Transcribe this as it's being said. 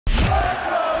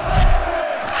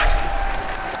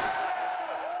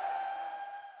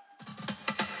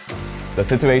The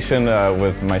situation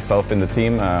with myself in the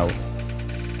team,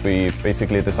 we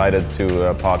basically decided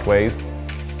to part ways.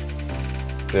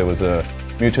 There was a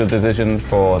mutual decision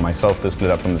for myself to split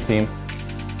up from the team,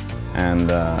 and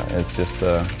it's just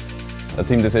a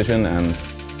team decision, and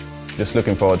just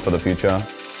looking forward for the future.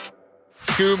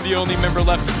 Scoom, the only member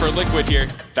left for Liquid here.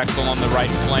 Vexel on the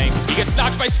right flank. He gets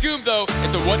knocked by Scoom though.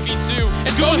 It's a 1v2.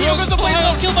 Scoom, here goes the play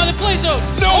zone. Killed by the play zone.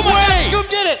 No way! Scoom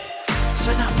did it. So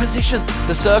in that position,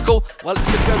 the circle, well, it's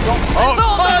going to go wrong.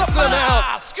 Johnson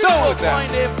out. Scoom will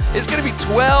find him. It's going to be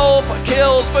 12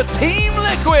 kills for Team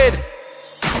Liquid.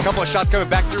 A couple of shots coming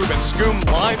back through, but Scoom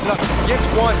lines up, gets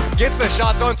one, gets the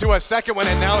shots onto a second one,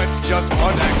 and now it's just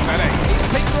on to Xenic.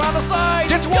 He peeks around the side.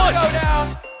 Gets one. Go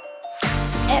down.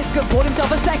 Escort bought himself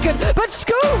a second, but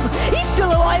Scoom, he's still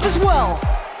alive as well.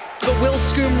 But will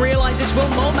Scoom realize this? Will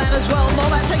Norman as well?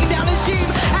 Norman taking down his team,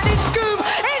 and it's Scoom.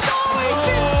 It's always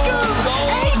been Scoom.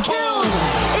 8 kills.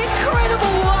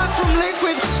 Incredible work from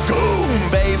Liquid. Scoom,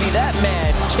 baby, that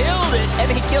man killed it,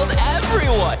 and he killed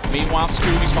everyone. Meanwhile,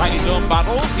 Scoom is fighting his own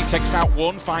battles. He takes out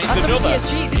one, finds That's another.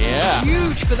 TSG. This is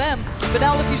huge for them. But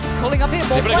now look, he's pulling up here.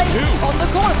 More They've got plays two. on the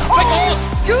corner.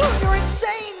 Oh, Scoom, you're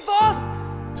insane,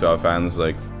 VOD. To our fans,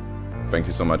 like, thank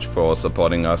you so much for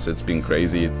supporting us. It's been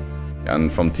crazy.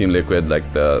 And from Team Liquid,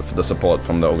 like the support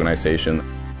from the organization,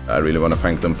 I really want to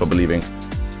thank them for believing.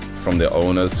 From the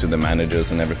owners to the managers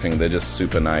and everything, they're just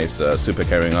super nice, super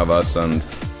caring of us, and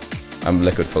I'm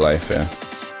Liquid for life, yeah.